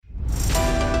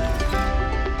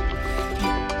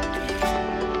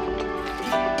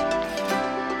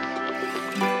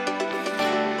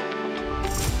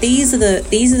These are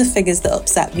the figures that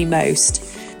upset me most.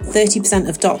 30%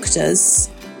 of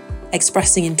doctors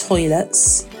expressing in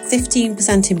toilets,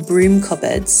 15% in broom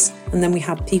cupboards, and then we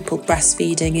had people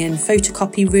breastfeeding in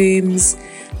photocopy rooms,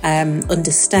 under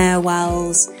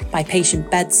stairwells, by patient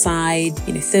bedside.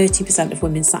 30% of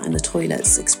women sat in the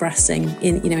toilets expressing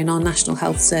in our National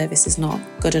Health Service is not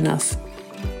good enough.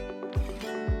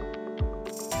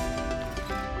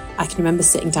 I can remember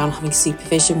sitting down having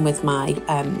supervision with my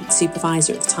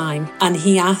supervisor at the time, and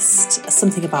he asked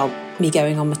something about me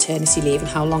going on maternity leave and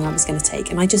how long I was going to take,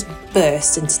 and I just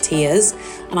burst into tears,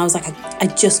 and I was like, I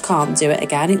just can't do it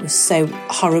again. It was so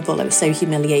horrible, it was so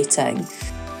humiliating.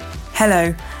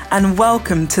 Hello, and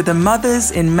welcome to the Mothers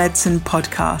in Medicine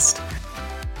podcast,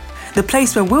 the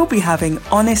place where we'll be having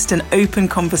honest and open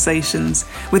conversations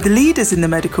with leaders in the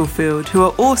medical field who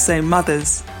are also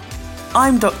mothers.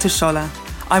 I'm Dr. Scholler.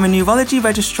 I'm a neurology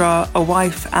registrar, a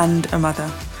wife and a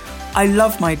mother. I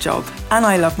love my job and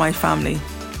I love my family,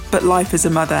 but life as a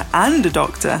mother and a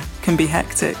doctor can be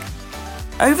hectic.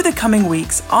 Over the coming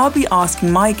weeks, I'll be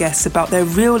asking my guests about their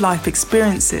real life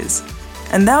experiences,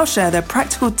 and they'll share their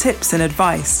practical tips and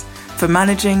advice for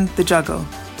managing the juggle.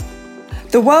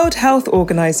 The World Health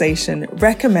Organization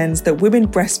recommends that women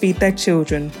breastfeed their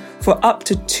children for up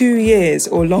to 2 years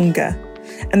or longer.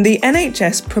 And the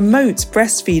NHS promotes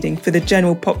breastfeeding for the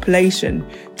general population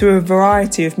through a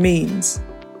variety of means.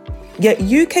 Yet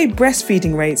UK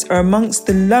breastfeeding rates are amongst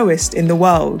the lowest in the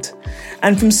world.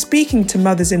 And from speaking to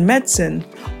Mothers in Medicine,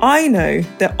 I know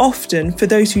that often for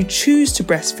those who choose to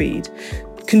breastfeed,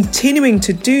 continuing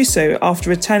to do so after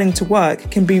returning to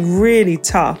work can be really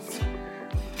tough.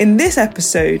 In this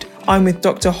episode, I'm with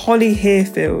Dr. Hollie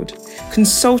Hearfield,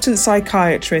 consultant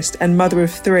psychiatrist and mother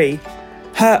of 3.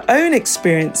 Her own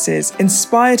experiences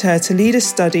inspired her to lead a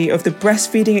study of the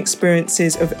breastfeeding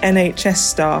experiences of NHS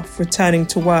staff returning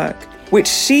to work, which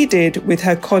she did with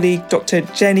her colleague Dr.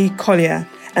 Jenny Collier.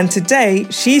 And today,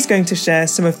 she's going to share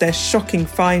some of their shocking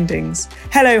findings.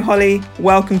 Hello, Hollie.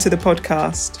 Welcome to the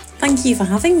podcast. Thank you for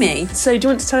having me. So do you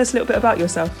want to tell us a little bit about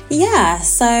yourself? Yeah,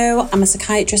 so I'm a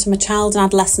psychiatrist. I'm a child and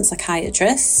adolescent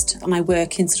psychiatrist, and I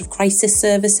work in sort of crisis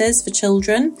services for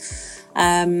children.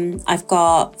 I've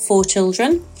got 4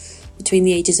 children between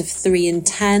the ages of 3 and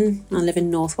 10. I live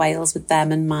in North Wales with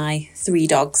them and my 3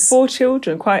 dogs. 4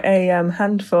 children, quite a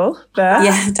handful there.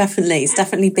 Yeah, definitely. It's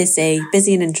definitely busy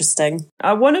and interesting.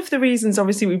 One of the reasons,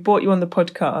 obviously, we brought you on the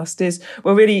podcast is,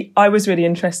 I was really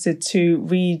interested to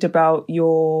read about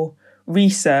your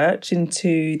research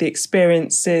into the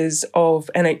experiences of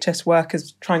NHS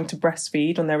workers trying to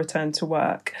breastfeed on their return to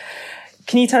work.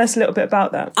 Can you tell us a little bit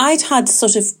about that? I'd had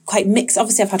sort of quite mixed,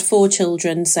 obviously I've had 4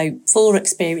 children, so 4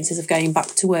 experiences of going back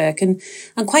to work and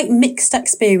quite mixed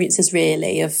experiences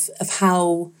really of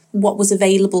what was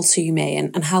available to me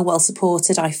and how well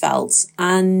supported I felt.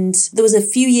 And there was a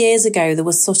few years ago, there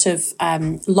was sort of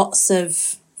lots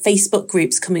of Facebook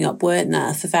groups coming up, weren't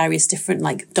there, for various different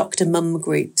like Dr. Mum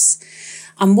groups.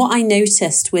 And what I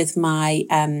noticed with my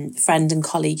friend and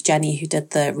colleague Jenny, who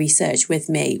did the research with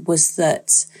me, was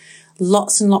that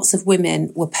lots and lots of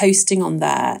women were posting on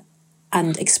there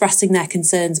and expressing their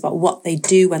concerns about what they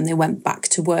do when they went back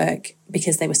to work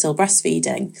because they were still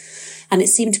breastfeeding. And it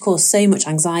seemed to cause so much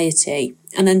anxiety.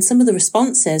 And then some of the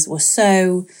responses were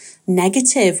so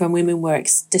negative when women were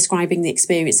describing the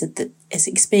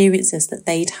experiences that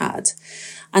they'd had.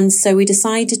 And so we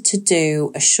decided to do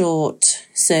a short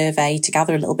survey to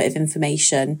gather a little bit of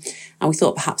information. And we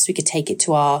thought perhaps we could take it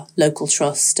to our local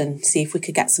trust and see if we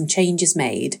could get some changes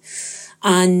made.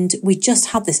 And we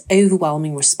just had this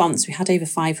overwhelming response. We had over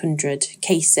 500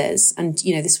 cases. And,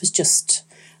 this was just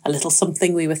a little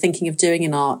something we were thinking of doing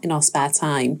in our spare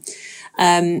time.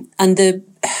 And the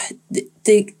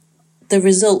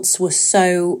results were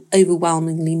so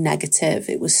overwhelmingly negative.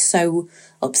 It was so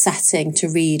upsetting to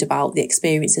read about the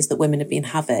experiences that women have been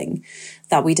having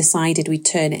that we decided we'd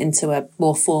turn it into a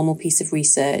more formal piece of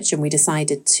research, and we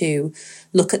decided to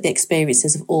look at the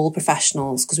experiences of all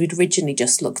professionals because we'd originally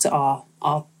just looked at our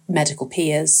medical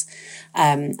peers.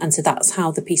 And so that's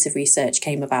how the piece of research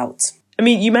came about. I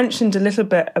mean, you mentioned a little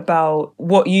bit about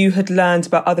what you had learned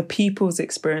about other people's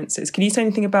experiences. Can you say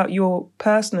anything about your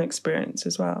personal experience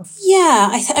as well?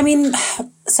 Yeah,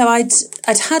 so I'd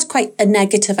had quite a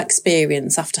negative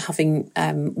experience after having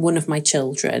one of my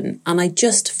children, and I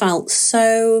just felt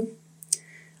so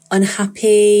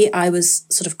unhappy. I was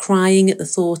sort of crying at the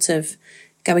thought of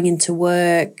going into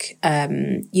work.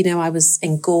 I was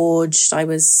engorged. I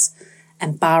was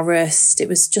embarrassed. It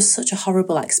was just such a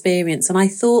horrible experience. And I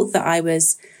thought that I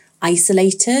was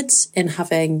isolated in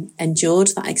having endured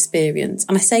that experience.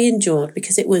 And I say endured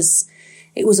because it was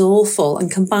awful.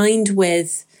 And combined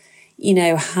with you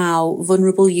know, how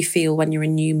vulnerable you feel when you're a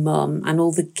new mum, and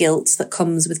all the guilt that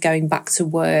comes with going back to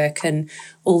work and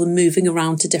all the moving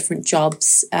around to different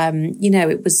jobs. You know,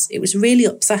 it was really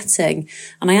upsetting,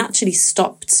 and I actually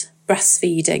stopped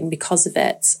breastfeeding because of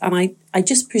it. And I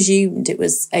just presumed it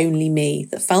was only me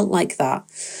that felt like that.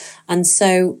 And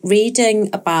so reading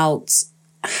about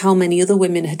how many other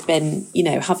women had been, you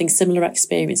know, having similar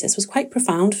experiences was quite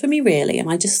profound for me, really. And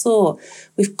I just thought,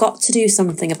 we've got to do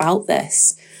something about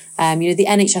this. You know, the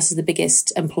NHS is the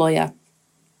biggest employer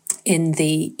in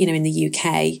the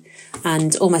UK,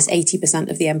 and almost 80%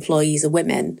 of the employees are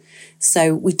women.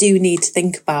 So we do need to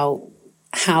think about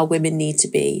how women need to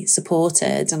be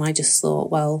supported. And I just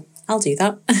thought, well, I'll do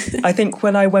that. I think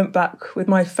when I went back with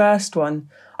my first one,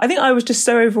 I think I was just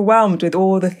so overwhelmed with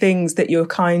all the things that you're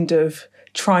kind of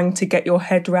trying to get your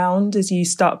head round as you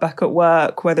start back at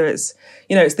work, whether it's,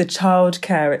 you know, it's the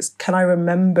childcare, it's can I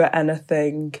remember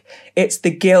anything? It's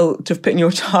the guilt of putting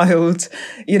your child,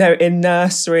 you know, in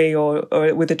nursery or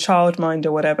with a childminder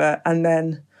or whatever. And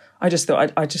then I just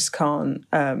thought, I just can't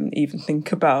even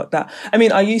think about that. I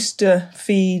mean, I used to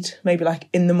feed maybe like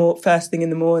first thing in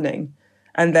the morning,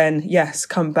 and then, yes,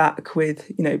 come back with,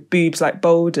 you know, boobs like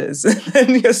boulders.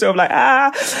 And you're sort of like,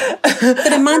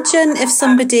 But imagine if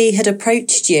somebody had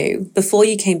approached you before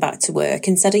you came back to work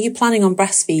and said, are you planning on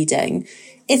breastfeeding?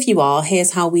 If you are,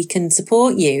 here's how we can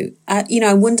support you. You know,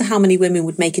 I wonder how many women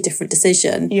would make a different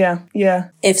decision. Yeah.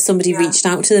 If somebody reached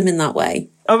out to them in that way.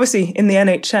 Obviously, in the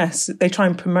NHS, they try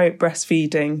and promote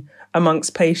breastfeeding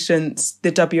amongst patients.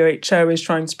 The WHO is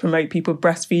trying to promote people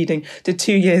breastfeeding to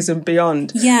 2 years and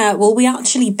beyond. Yeah, well, we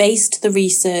actually based the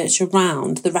research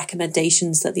around the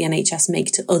recommendations that the NHS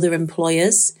make to other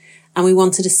employers. And we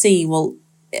wanted to see, well,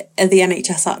 are the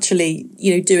NHS actually,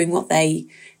 you know, doing what they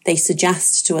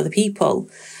suggest to other people?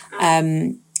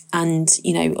 And,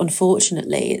 you know,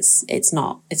 unfortunately, it's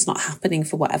not happening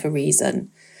for whatever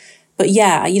reason. But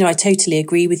yeah, you know, I totally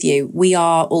agree with you. We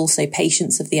are also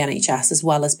patients of the NHS as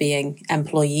well as being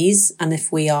employees. And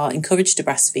if we are encouraged to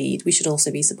breastfeed, we should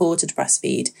also be supported to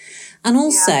breastfeed. And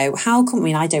also, how come, I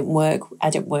mean, I don't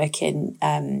work in,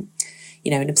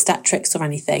 you know, in obstetrics or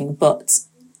anything, but,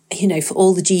 you know, for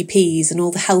all the GPs and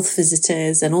all the health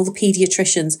visitors and all the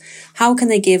paediatricians, how can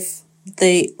they give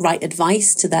the right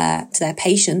advice to their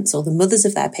patients or the mothers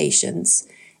of their patients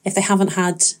if they haven't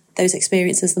had those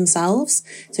experiences themselves?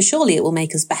 So surely it will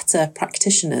make us better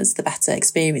practitioners, the better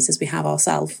experiences we have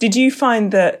ourselves. Did you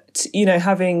find that, you know,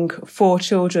 having 4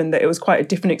 children, that it was quite a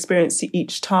different experience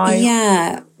each time?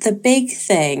 Yeah, the big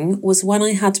thing was when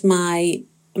I had my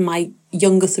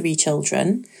younger 3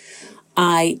 children,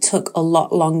 I took a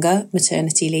lot longer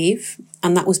maternity leave.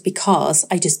 And that was because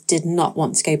I just did not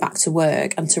want to go back to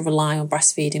work and to rely on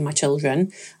breastfeeding my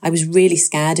children. I was really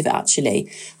scared of it,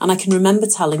 actually. And I can remember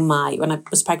telling when I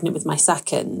was pregnant with my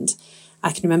second,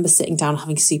 I can remember sitting down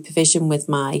having supervision with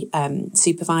my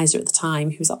supervisor at the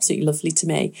time, who was absolutely lovely to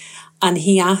me. And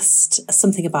he asked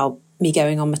something about me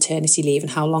going on maternity leave and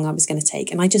how long I was going to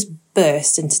take. And I just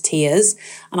burst into tears.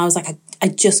 And I was like, I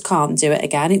just can't do it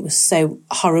again. It was so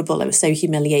horrible. It was so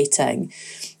humiliating.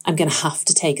 I'm going to have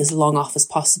to take as long off as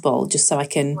possible just so I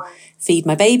can feed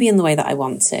my baby in the way that I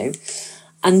want to.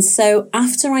 And so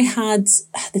after I had,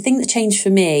 the thing that changed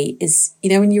for me is, you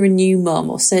know, when you're a new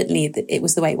mum, or certainly it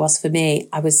was the way it was for me,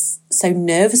 I was so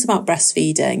nervous about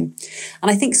breastfeeding. And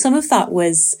I think some of that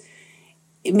was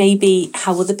maybe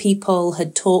how other people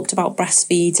had talked about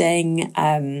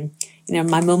breastfeeding. You know,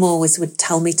 my mum always would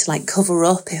tell me to like cover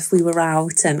up if we were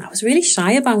out, and I was really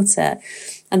shy about it.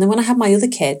 And then when I had my other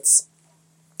kids,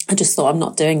 I just thought, I'm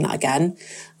not doing that again.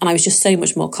 And I was just so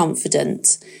much more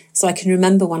confident. So I can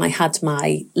remember when I had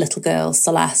my little girl,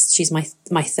 Celeste, she's my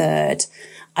third,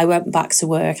 I went back to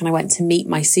work and I went to meet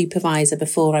my supervisor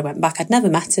before I went back. I'd never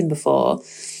met him before.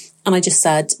 And I just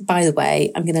said, by the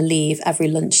way, I'm going to leave every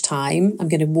lunchtime. I'm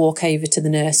going to walk over to the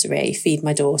nursery, feed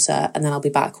my daughter, and then I'll be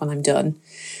back when I'm done.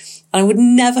 And I would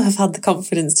never have had the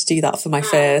confidence to do that for my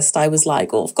first. I was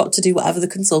like, oh, I've got to do whatever the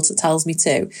consultant tells me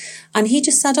to. And he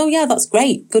just said, oh, yeah, that's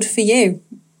great. Good for you.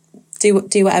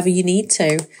 Do whatever you need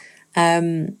to.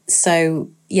 So,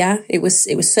 yeah, it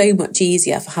was so much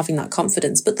easier for having that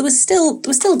confidence. But there was still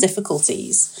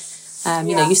difficulties.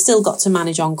 You know, you've still got to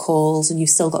manage on calls, and you've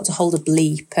still got to hold a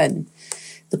bleep, and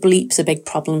the bleep's a big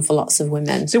problem for lots of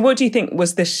women. So what do you think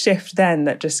was the shift then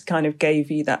that just kind of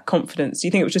gave you that confidence? Do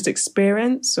you think it was just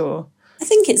experience, or? I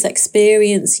think it's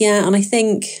experience, yeah. And I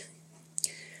think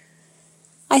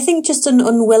just an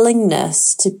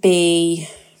unwillingness to be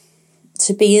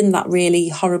in that really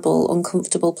horrible,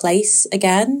 uncomfortable place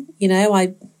again. You know,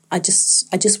 I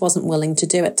just wasn't willing to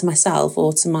do it to myself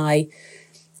or to my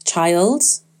child.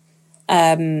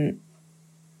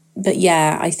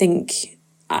 yeah, I think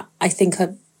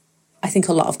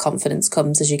a lot of confidence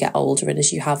comes as you get older and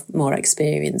as you have more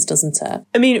experience, doesn't it?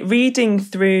 I mean, reading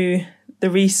through the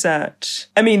research,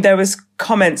 I mean, there was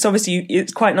comments. Obviously,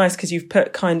 it's quite nice because you've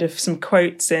put kind of some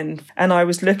quotes in. And I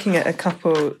was looking at a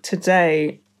couple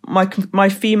today. My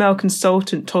female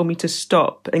consultant told me to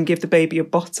stop and give the baby a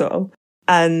bottle.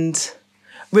 And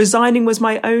resigning was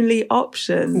my only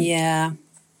option. Yeah.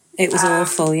 It was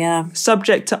awful, yeah.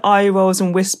 Subject to eye rolls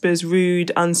and whispers,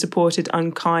 rude, unsupported,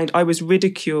 unkind. I was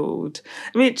ridiculed.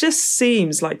 I mean, it just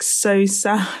seems like so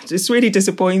sad. It's really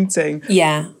disappointing.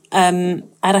 Yeah. And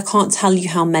I can't tell you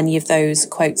how many of those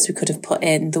quotes we could have put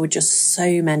in. There were just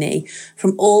so many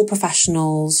from all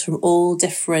professionals, from all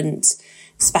different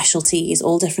specialties,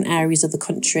 all different areas of the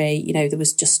country. You know, there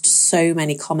was just so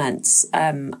many comments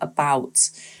about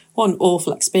what an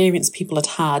awful experience people had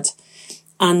had.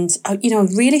 And, you know,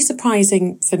 really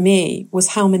surprising for me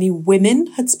was how many women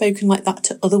had spoken like that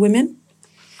to other women.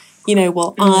 You know,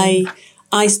 well,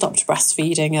 I stopped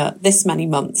breastfeeding at this many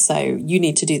months, so you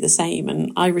need to do the same.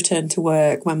 And I returned to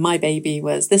work when my baby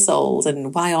was this old,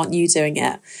 and why aren't you doing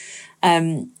it?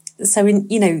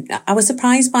 You know, I was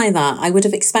surprised by that. I would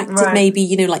have expected maybe,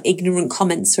 you know, like ignorant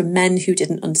comments from men who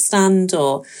didn't understand,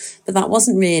 but that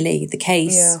wasn't really the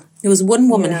case. Yeah. There was one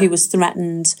woman who was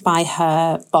threatened by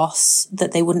her boss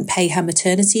that they wouldn't pay her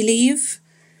maternity leave.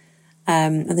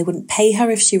 And they wouldn't pay her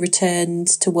if she returned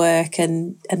to work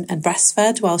and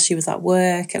breastfed while she was at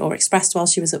work or expressed while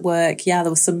she was at work. Yeah,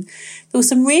 there was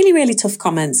some really, really tough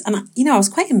comments. And, you know, I was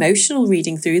quite emotional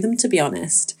reading through them, to be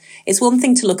honest. It's one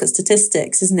thing to look at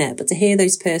statistics, isn't it? But to hear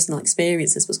those personal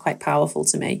experiences was quite powerful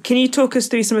to me. Can you talk us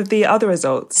through some of the other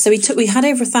results? So we had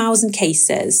over 1,000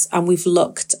 cases, and we've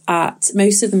looked at,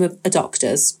 most of them are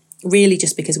doctors, really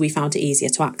just because we found it easier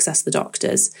to access the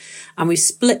doctors. And we've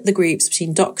split the groups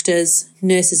between doctors,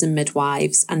 nurses and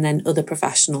midwives, and then other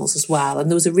professionals as well. And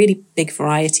there was a really big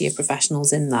variety of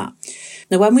professionals in that.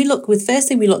 Now, the first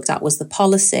thing we looked at was the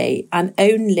policy, and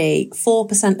only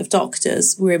 4% of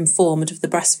doctors were informed of the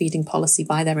breastfeeding policy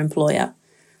by their employer.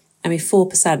 I mean, 4%,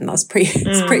 that's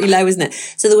it's pretty low, isn't it?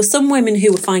 So there were some women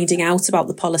who were finding out about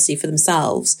the policy for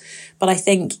themselves. But I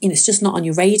think, you know, it's just not on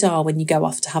your radar when you go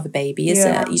off to have a baby, is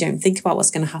it? You don't think about what's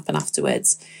going to happen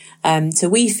afterwards. So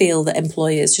we feel that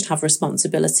employers should have a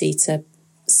responsibility to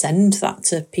send that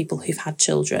to people who've had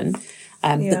children.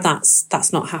 But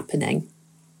that's not happening.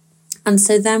 And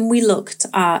so then we looked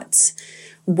at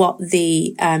what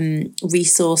the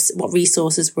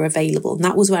resources were available. And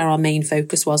that was where our main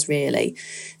focus was, really.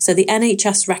 So the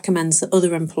NHS recommends that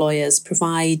other employers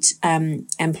provide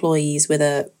employees with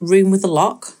a room with a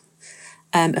lock,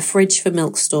 a fridge for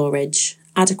milk storage,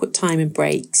 adequate time and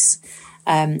breaks,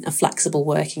 and flexible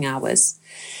working hours.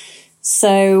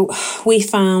 So we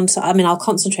found, I mean, I'll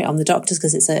concentrate on the doctors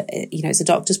because it's a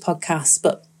doctor's podcast,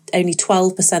 but only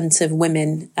 12% of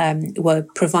women were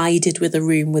provided with a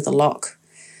room with a lock.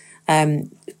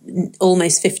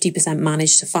 Almost 50%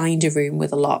 managed to find a room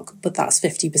with a lock, but that's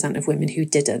 50% of women who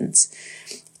didn't.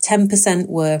 10%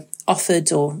 were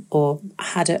offered or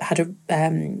had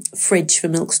a fridge for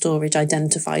milk storage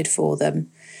identified for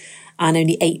them, and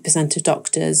only 8% of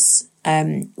doctors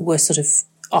were sort of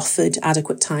offered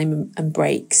adequate time and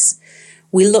breaks.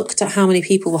 We looked at how many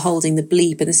people were holding the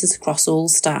bleep, and this is across all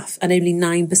staff, and only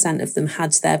 9% of them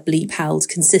had their bleep held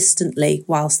consistently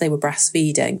whilst they were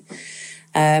breastfeeding.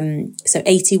 So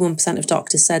 81% of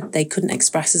doctors said they couldn't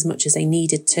express as much as they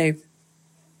needed to.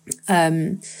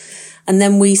 And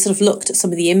then we sort of looked at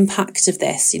some of the impact of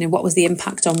this. You know, what was the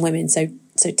impact on women? So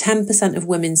 10% of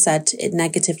women said it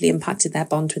negatively impacted their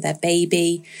bond with their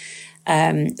baby.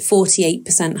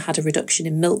 48% had a reduction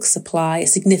in milk supply, a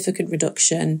significant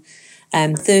reduction.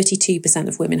 32%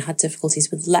 of women had difficulties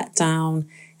with letdown.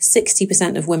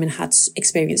 60% of women had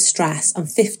experienced stress, and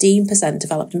 15%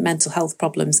 developed mental health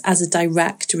problems as a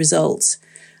direct result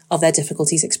of their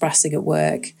difficulties expressing at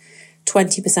work.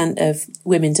 20% of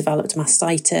women developed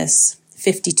mastitis.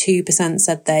 52%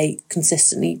 said they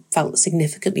consistently felt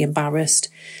significantly embarrassed.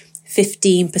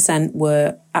 15%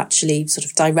 were actually sort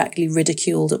of directly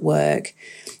ridiculed at work.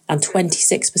 And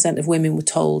 26% of women were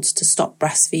told to stop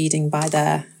breastfeeding by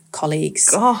their colleagues.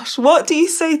 Gosh, what do you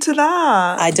say to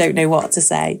that? I don't know what to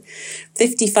say.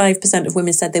 55% of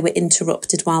women said they were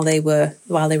interrupted while they were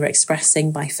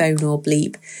expressing by phone or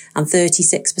bleep, and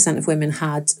 36% of women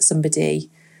had somebody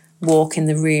walk in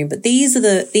the room. But these are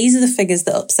the figures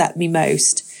that upset me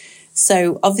most.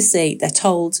 So obviously they're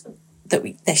told that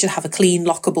they should have a clean,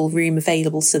 lockable room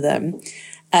available to them.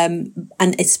 And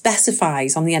it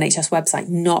specifies on the NHS website,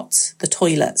 not the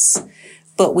toilets.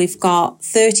 But we've got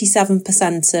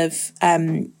 37% of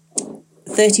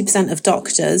 30% of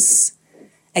doctors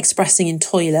expressing in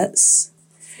toilets.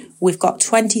 We've got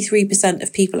 23%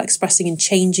 of people expressing in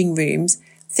changing rooms,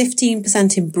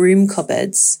 15% in broom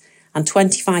cupboards, and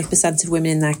 25% of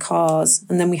women in their cars.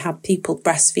 And then we have people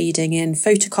breastfeeding in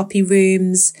photocopy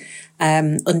rooms,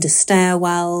 under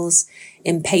stairwells,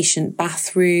 in patient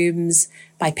bathrooms,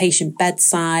 by patient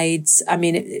bedsides. I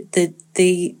mean,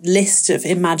 the list of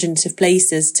imaginative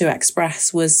places to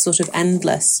express was sort of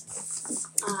endless.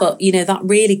 But, that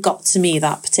really got to me,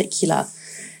 that particular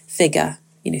figure.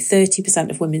 30%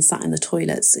 of women sat in the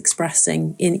toilets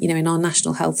expressing in our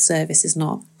National Health Service is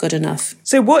not good enough.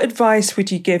 So what advice would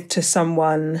you give to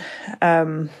someone,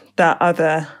 that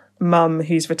other mum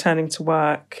who's returning to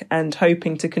work and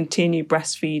hoping to continue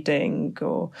breastfeeding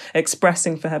or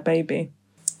expressing for her baby?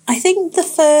 I think the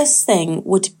first thing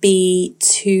would be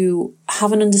to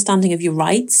have an understanding of your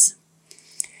rights.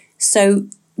 So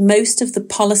most of the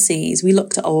policies, we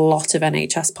looked at a lot of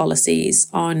NHS policies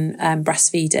on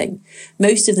breastfeeding.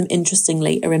 Most of them,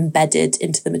 interestingly, are embedded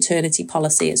into the maternity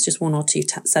policy. It's just one or two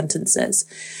sentences.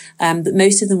 But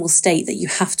most of them will state that you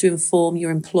have to inform your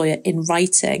employer in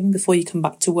writing before you come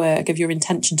back to work of your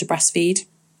intention to breastfeed.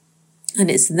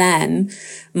 And it's then,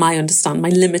 my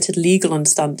limited legal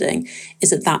understanding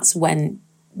is that that's when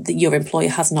your employer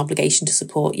has an obligation to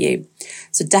support you.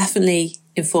 So definitely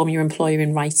inform your employer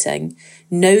in writing,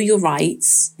 know your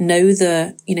rights, know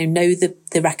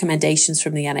the recommendations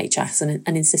from the NHS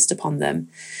and insist upon them.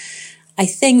 I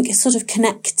think sort of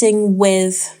connecting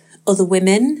with other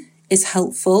women is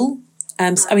helpful.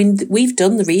 We've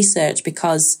done the research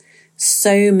because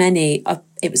so many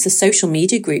it was the social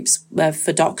media groups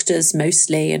for doctors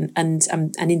mostly and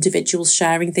individuals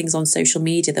sharing things on social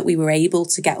media that we were able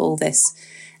to get all this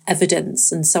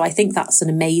evidence. And so I think that's an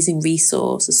amazing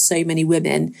resource. There's so many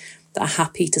women that are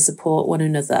happy to support one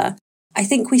another. I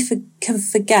think we can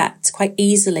forget quite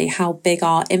easily how big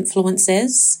our influence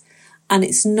is. And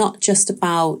it's not just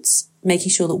about making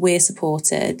sure that we're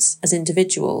supported as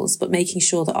individuals, but making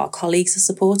sure that our colleagues are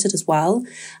supported as well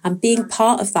and being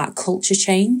part of that culture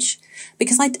change.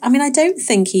 Because I don't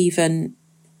think even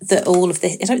that all of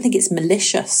this, I don't think it's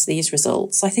malicious, these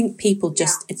results. I think people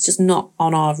it's just not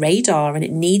on our radar, and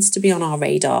it needs to be on our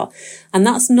radar. And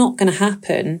that's not going to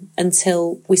happen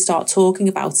until we start talking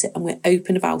about it and we're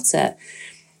open about it.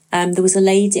 There was a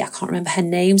lady, I can't remember her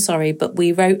name, sorry, but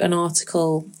we wrote an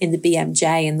article in the BMJ,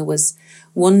 and there was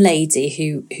one lady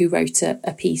who wrote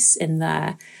a piece in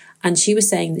there, and she was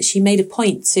saying that she made a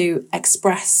point to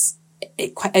express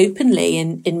it quite openly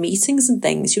in meetings and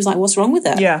things. She was like, what's wrong with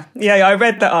it? Yeah, I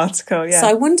read that article, yeah. So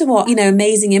I wonder what,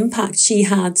 amazing impact she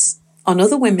had on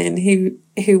other women who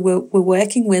were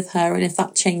working with her, and if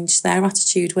that changed their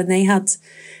attitude when they had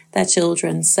their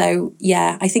children. So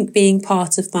yeah, I think being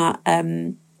part of that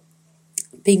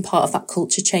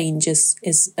culture change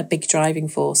is a big driving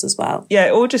force as well. Yeah,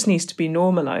 it all just needs to be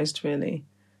normalised, really.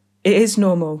 It is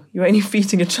normal. You're only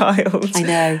feeding a child. I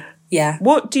know. Yeah.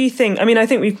 What do you think? I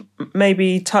think we've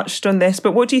maybe touched on this,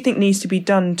 but what do you think needs to be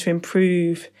done to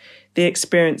improve the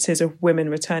experiences of women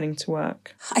returning to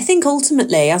work? I think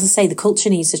ultimately, as I say, the culture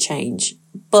needs to change,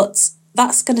 but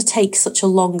that's going to take such a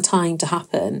long time to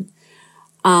happen.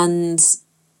 And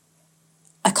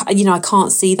I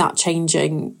can't see that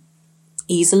changing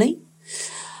easily.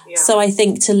 Yeah. So I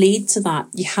think to lead to that,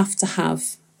 you have to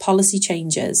have policy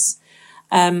changes.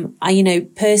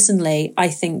 Personally, I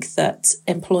think that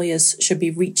employers should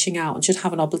be reaching out and should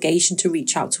have an obligation to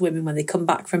reach out to women when they come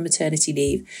back from maternity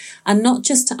leave, and not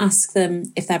just to ask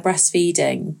them if they're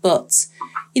breastfeeding, but,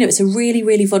 it's a really,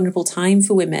 really vulnerable time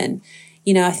for women.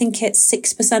 I think it's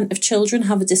 6% of children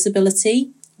have a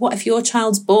disability. What if your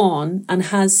child's born and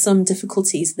has some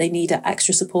difficulties they need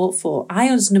extra support for? I,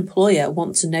 as an employer,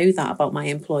 want to know that about my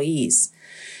employees.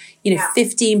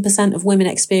 15% of women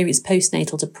experience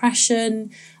postnatal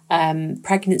depression,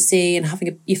 pregnancy and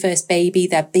having your first baby.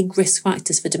 They're big risk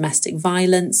factors for domestic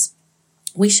violence.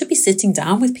 We should be sitting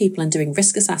down with people and doing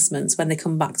risk assessments when they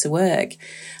come back to work.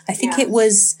 I think it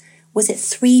was it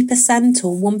 3%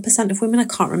 or 1% of women? I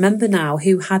can't remember now,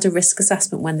 who had a risk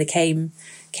assessment when they came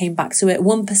back to it.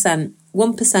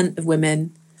 1% of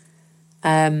women,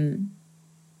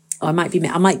 I might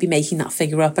be making that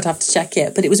figure up. I'd have to check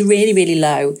it, but it was really, really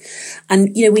low.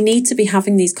 And, we need to be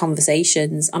having these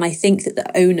conversations. And I think that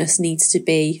the onus needs to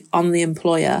be on the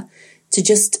employer to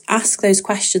just ask those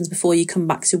questions before you come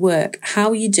back to work. How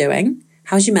are you doing?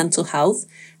 How's your mental health?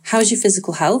 How's your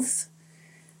physical health?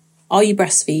 Are you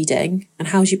breastfeeding? And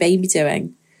how's your baby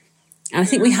doing? And I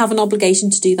think we have an obligation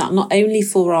to do that, not only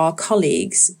for our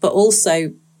colleagues, but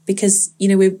also because,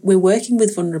 we're working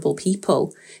with vulnerable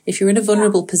people. If you're in a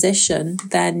vulnerable position,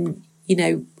 then,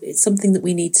 it's something that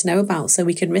we need to know about so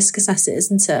we can risk assess it,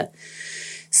 isn't it?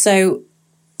 So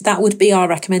that would be our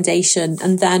recommendation.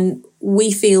 And then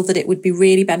we feel that it would be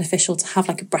really beneficial to have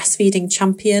like a breastfeeding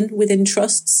champion within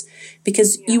trusts,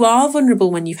 because you are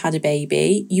vulnerable when you've had a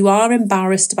baby. You are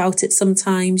embarrassed about it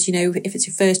sometimes. If it's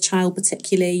your first child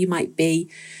particularly, you might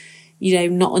be,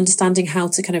 not understanding how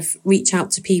to kind of reach out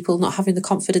to people, not having the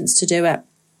confidence to do it.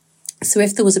 So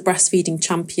if there was a breastfeeding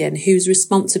champion whose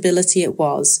responsibility it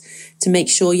was to make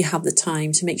sure you had the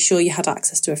time, to make sure you had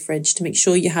access to a fridge, to make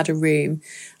sure you had a room,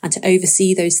 and to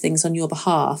oversee those things on your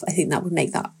behalf, I think that would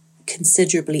make that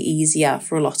considerably easier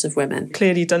for a lot of women.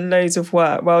 Clearly done loads of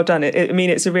work. Well done.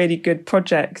 It's a really good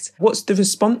project. What's the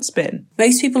response been?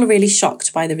 Most people are really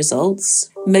shocked by the results.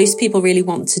 Most people really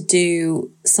want to do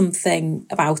something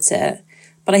about it.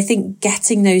 But I think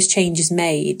getting those changes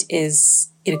made is,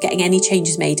 getting any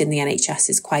changes made in the NHS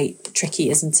is quite tricky,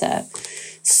 isn't it?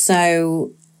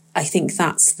 So I think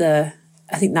that's the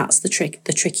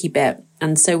tricky bit.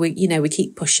 And so we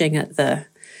keep pushing with the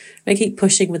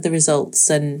results,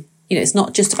 and it's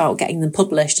not just about getting them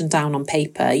published and down on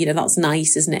paper. That's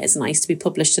nice, isn't it? It's nice to be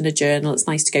published in a journal. It's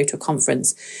nice to go to a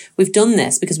conference. We've done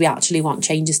this because we actually want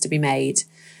changes to be made.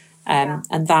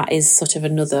 And that is sort of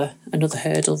another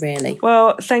hurdle, really.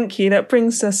 Well, thank you. That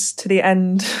brings us to the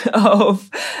end of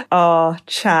our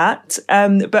chat.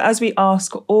 But as we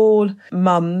ask all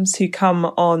mums who come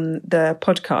on the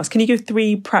podcast, can you give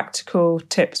 3 practical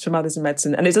tips for mothers in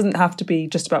medicine? And it doesn't have to be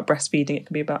just about breastfeeding. It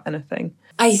can be about anything.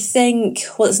 I think,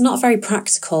 it's not very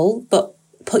practical, but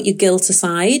put your guilt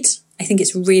aside. I think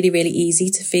it's really, really easy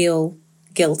to feel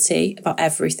guilty about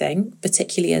everything,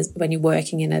 particularly when you're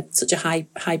working in such a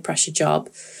high pressure job,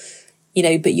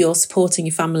 but you're supporting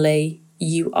your family.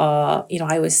 You are,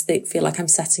 I always feel like I'm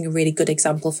setting a really good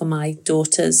example for my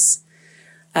daughters.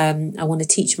 I want to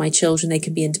teach my children they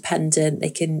can be independent. They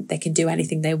can do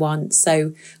anything they want.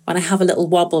 So when I have a little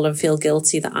wobble and feel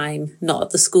guilty that I'm not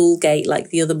at the school gate like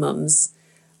the other mums,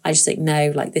 I just think,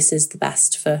 no, like this is the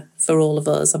best for all of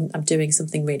us. I'm doing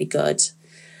something really good.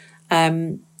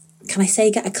 Can I say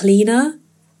get a cleaner?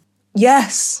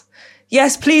 Yes,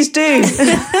 please do.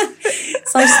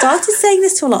 So I've started saying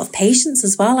this to a lot of patients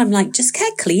as well. I'm like, just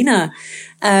get a cleaner.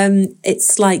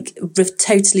 It's like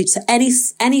totally, so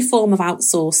any form of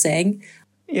outsourcing.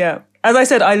 Yeah. As I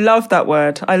said, I love that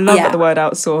word. I love the word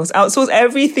outsource. Outsource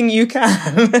everything you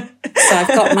can. So I've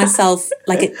got myself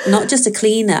not just a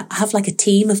cleaner. I have like a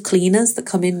team of cleaners that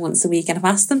come in once a week, and I've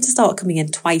asked them to start coming in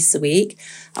twice a week.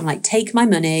 I'm like, take my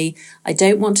money. I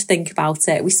don't want to think about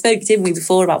it. We spoke, didn't we,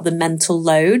 before about the mental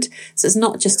load. So it's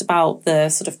not just about the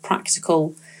sort of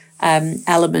practical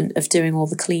element of doing all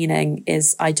the cleaning.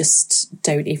 Is I just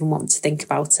don't even want to think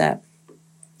about it.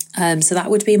 So that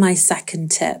would be my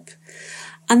second tip.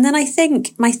 And then I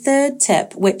think my third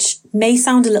tip, which may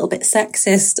sound a little bit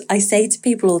sexist, I say to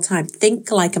people all the time, think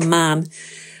like a man,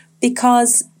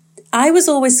 because I was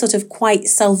always sort of quite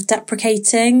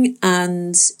self-deprecating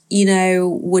and,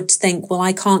 would think, well,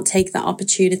 I can't take that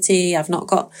opportunity. I've not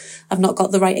got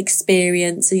the right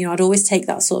experience. And, I'd always take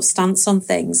that sort of stance on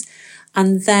things.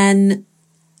 And then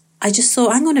I just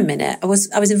thought, hang on a minute. I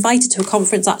was invited to a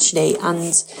conference actually,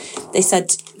 and they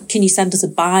said, can you send us a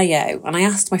bio? And I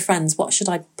asked my friends, what should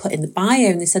I put in the bio?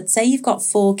 And they said, say you've got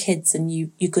 4 kids and you're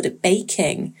good at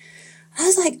baking. And I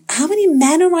was like, how many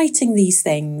men are writing these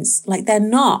things? Like, they're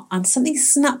not. And something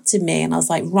snapped in me, and I was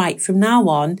like, right, from now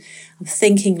on, I'm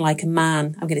thinking like a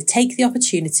man. I'm going to take the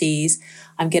opportunities.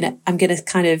 I'm going to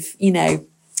kind of,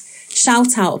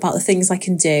 shout out about the things I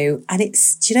can do. And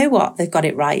do you know what? They've got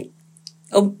it right.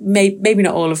 Or maybe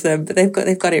not all of them, but they've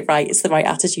got it right. It's the right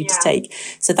attitude to take.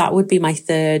 So that would be my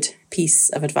third piece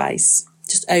of advice.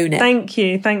 Just own it. Thank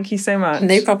you so much.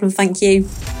 No problem. Thank you.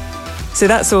 So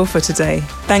that's all for today.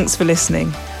 Thanks for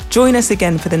listening. Join us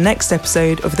again for the next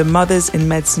episode of the Mothers in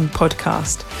Medicine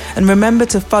podcast. And remember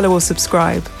to follow or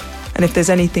subscribe. And if there's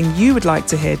anything you would like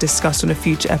to hear discussed on a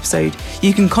future episode,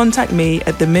 you can contact me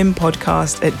at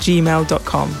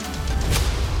themimpodcast@gmail.com.